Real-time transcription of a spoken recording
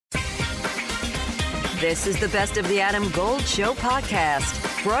This is the Best of the Adam Gold Show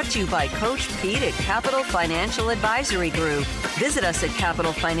podcast, brought to you by Coach Pete at Capital Financial Advisory Group. Visit us at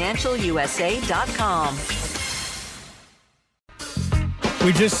capitalfinancialusa.com.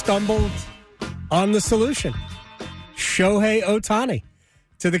 We just stumbled on the solution. Shohei Ohtani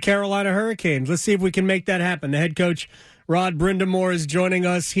to the Carolina Hurricanes. Let's see if we can make that happen. The head coach, Rod Brind'Amour, is joining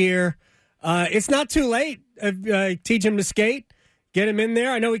us here. It's not too late. Teach him to skate. Get him in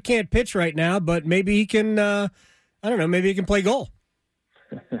there. I know he can't pitch right now, but maybe he can, maybe he can play goal.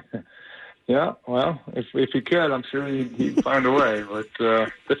 Yeah, well, if he could, I'm sure he'd find a way. But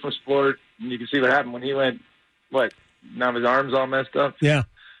different sport, and you can see what happened when he went, now his arm's all messed up? Yeah.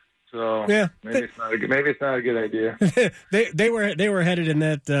 So yeah, maybe it's not a good idea. they were headed in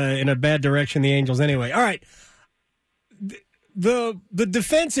that in a bad direction, the Angels anyway. All right. The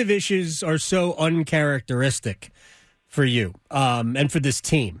defensive issues are so uncharacteristic for you and for this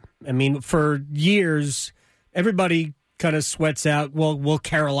team. I mean, for years, everybody kind of sweats out, well, will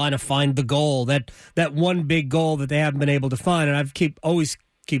Carolina find the goal, that one big goal that they haven't been able to find? And I always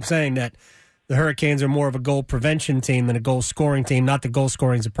keep saying that the Hurricanes are more of a goal prevention team than a goal scoring team. Not that goal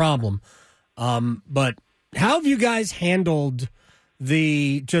scoring is a problem. But how have you guys handled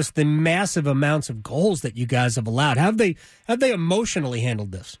the massive amounts of goals that you guys have allowed? How have they emotionally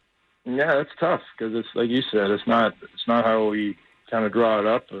handled this? Yeah, it's tough because it's like you said, it's not how we kind of draw it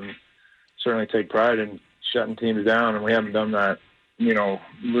up, and certainly take pride in shutting teams down, and we haven't done that,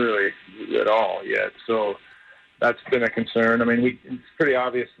 really at all yet. So that's been a concern. I mean, it's pretty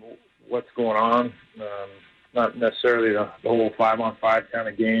obvious what's going on. Not necessarily the whole 5-on-5 kind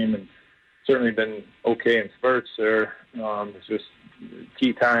of game, and certainly been okay in spurts there. It's just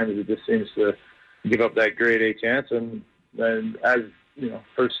key times it just seems to give up that grade A chance, and then as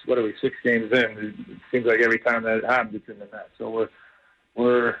first 6 games in, it seems like every time that it happens, it's in the net. So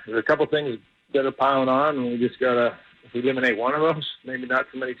there's a couple things that are piling on, and we just gotta, if we eliminate one of those, maybe not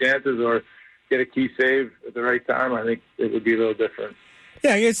so many chances, or get a key save at the right time, I think it would be a little different.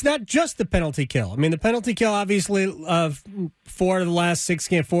 Yeah, it's not just the penalty kill. I mean, the penalty kill, obviously, 4 of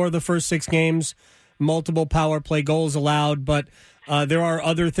the first 6 games, multiple power play goals allowed, but there are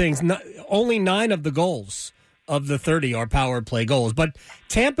other things. Only 9 of the goals of the 30 are power play goals. But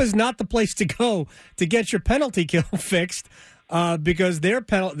Tampa's not the place to go to get your penalty kill fixed because their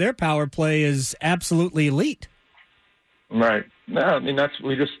power play is absolutely elite. Right. No, I mean,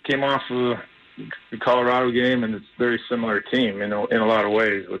 we just came off of the Colorado game, and it's a very similar team in a lot of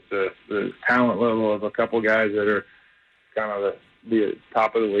ways, with the talent level of a couple guys that are kind of the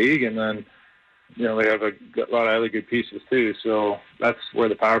top of the league, and then they have a lot of other good pieces too. So that's where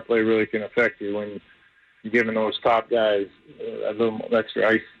the power play really can affect you, when you're giving those top guys a little extra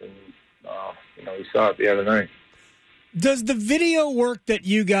ice, and you saw it the other night. Does the video work that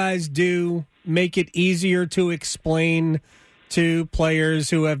you guys do make it easier to explain to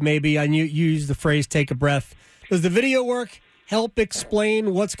players who have maybe, I use the phrase, take a breath? Does the video work help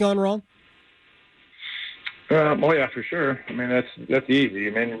explain what's gone wrong? Oh, yeah, for sure. I mean, that's easy.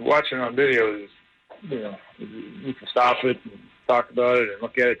 I mean, watching on video is, you can stop it and talk about it and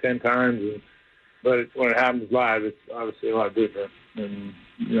look at it 10 times. But when it happens live, it's obviously a lot different. And,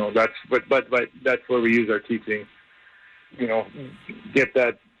 that's where we use our teaching, get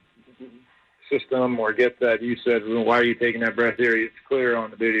that system, or get that, you said, why are you taking that breath here? It's clear on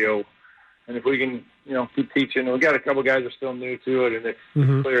the video. And if we can, keep teaching, we got a couple guys that are still new to it, and it's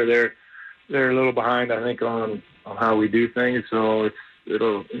clear they're a little behind, I think, on how we do things. So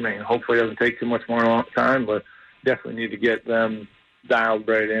hopefully it doesn't take too much more time, but definitely need to get them dialed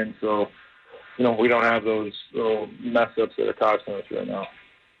right in. So, we don't have those little mess ups that are costing us right now.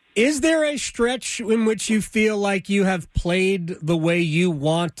 Is there a stretch in which you feel like you have played the way you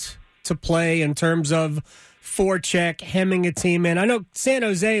want to play in terms of forecheck, hemming a team in? I know San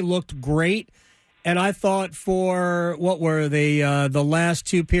Jose looked great, and I thought for what were the last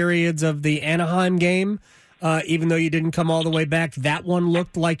 2 periods of the Anaheim game, even though you didn't come all the way back, that one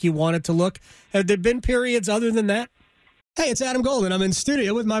looked like you wanted to look. Have there been periods other than that? Hey, it's Adam Golden. I'm in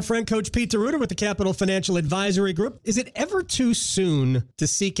studio with my friend Coach Pete DeRuiter with the Capital Financial Advisory Group. Is it ever too soon to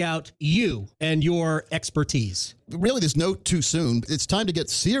seek out you and your expertise? Really, there's no too soon. It's time to get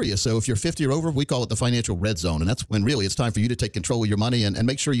serious. So if you're 50 or over, we call it the financial red zone. And that's when really it's time for you to take control of your money and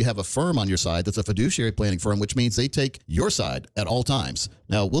make sure you have a firm on your side that's a fiduciary planning firm, which means they take your side at all times.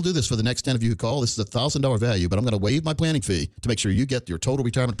 Now, we'll do this for the next 10 of you who call. This is a $1,000 value, but I'm going to waive my planning fee to make sure you get your total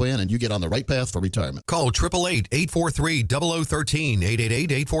retirement plan and you get on the right path for retirement. Call 888-843-0013,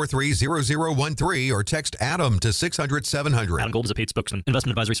 888-843-0013, or text Adam to 600-700. Adam Gold is a paid spokesman.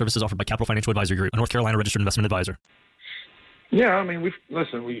 Investment advisory services offered by Capital Financial Advisory Group, a North Carolina registered investment advisor. Yeah, I mean,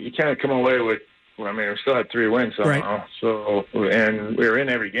 you can't come away with I mean, we still had 3 wins somehow. Right. So, and we were in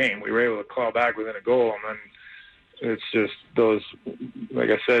every game. We were able to claw back within a goal, and then it's just those. Like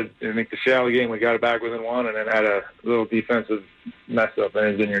I said, I think the Seattle game, we got it back within 1, and then had a little defensive mess up and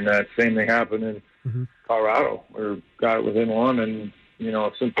it's in your net. Same thing happened in Colorado. We got it within 1, and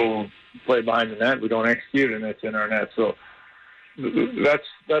a simple play behind the net, we don't execute, and it's in our net. So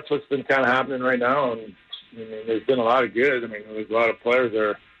that's what's been kind of happening right now. And I mean, there's been a lot of good. I mean, there's a lot of players that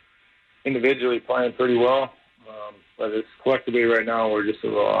are individually playing pretty well, but it's collectively right now we're just a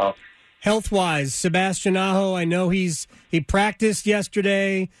little off. Health-wise, Sebastian Aho, I know he practiced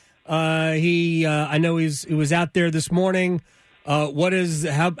yesterday. I know he was out there this morning.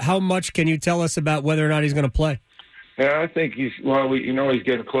 How much can you tell us about whether or not he's going to play? Yeah, I think he's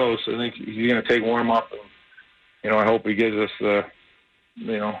getting close. I think he's going to take warm up, and I hope he gives us that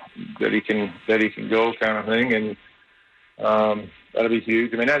he can go kind of thing, and that'll be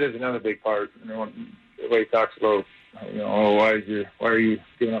huge. I mean, that is another big part. The way he talks about, why are you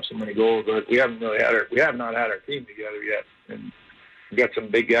giving up so many goals? But we have not had our team together yet, and we got some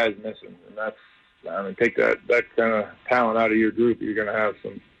big guys missing, and that's take that kind of talent out of your group, you're going to have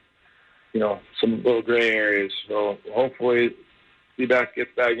some little gray areas. So hopefully, Seabass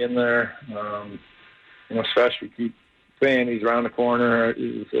gets back in there. Especially keep saying he's around the corner.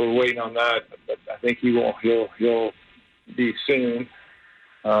 So we're waiting on that, but I think he'll be soon.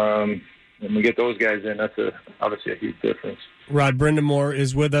 When we get those guys in, that's obviously a huge difference. Rod Brind'Amour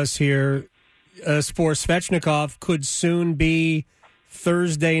is with us here. For Svechnikov, could soon be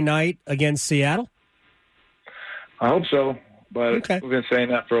Thursday night against Seattle? I hope so, but We've been saying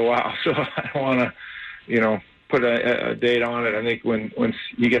that for a while, so I don't want to, put a date on it. I think when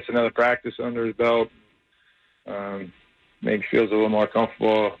he gets another practice under his belt, maybe feels a little more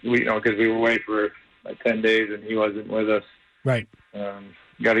comfortable. Because we were away for like 10 days and he wasn't with us. Right.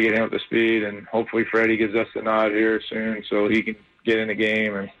 Got to get him up to speed, and hopefully Freddie gives us the nod here soon so he can get in the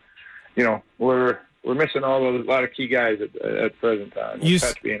game. And we're missing a lot of key guys at present time.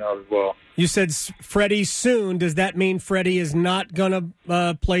 Patch being out as well. You said Freddie soon. Does that mean Freddie is not going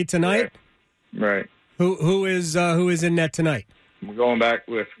to play tonight? Right. Who is in net tonight? We're going back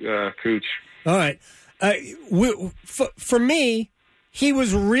with Cooch. All right. For me, he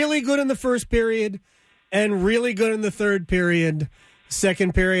was really good in the first period and really good in the third period.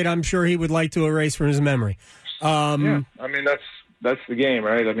 Second period, I'm sure he would like to erase from his memory. I mean, that's the game,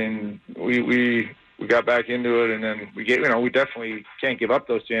 right? I mean, we got back into it, and then we definitely can't give up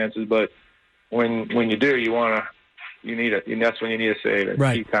those chances. But when you do, you need it, and that's when you need to save it.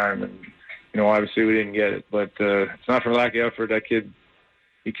 Right. Key time, and obviously we didn't get it, but it's not for lack of effort. That kid,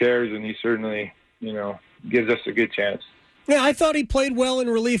 he cares, and he certainly gives us a good chance. Yeah, I thought he played well in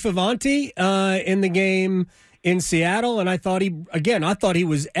relief of Antti in the game in Seattle, and I thought he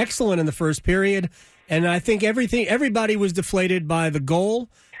was excellent in the first period, and I think everybody was deflated by the goal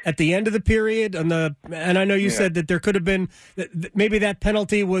at the end of the period, and I know you said that there could have been maybe that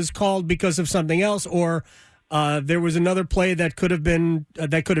penalty was called because of something else, or there was another play that could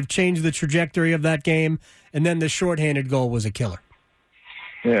have changed the trajectory of that game, and then the shorthanded goal was a killer.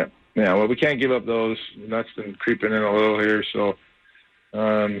 Yeah. Well, we can't give up those. That's been creeping in a little here, so.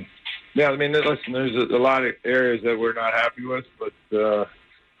 I mean, listen, there's a lot of areas that we're not happy with, but still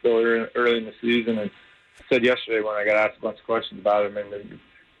early in the season. And I said yesterday when I got asked a bunch of questions about it,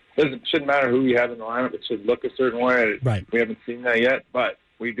 it shouldn't matter who you have in the lineup. It should look a certain way. Right. We haven't seen that yet, but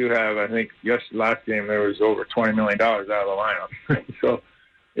we do have, I think, last game there was over $20 million out of the lineup. So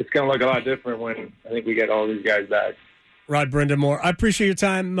it's going to look a lot different when I think we get all these guys back. Rod Brind'Amour, I appreciate your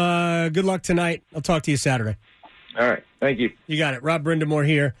time. Good luck tonight. I'll talk to you Saturday. All right. Thank you. You got it. Rod Brind'Amour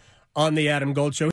here on the Adam Gold Show.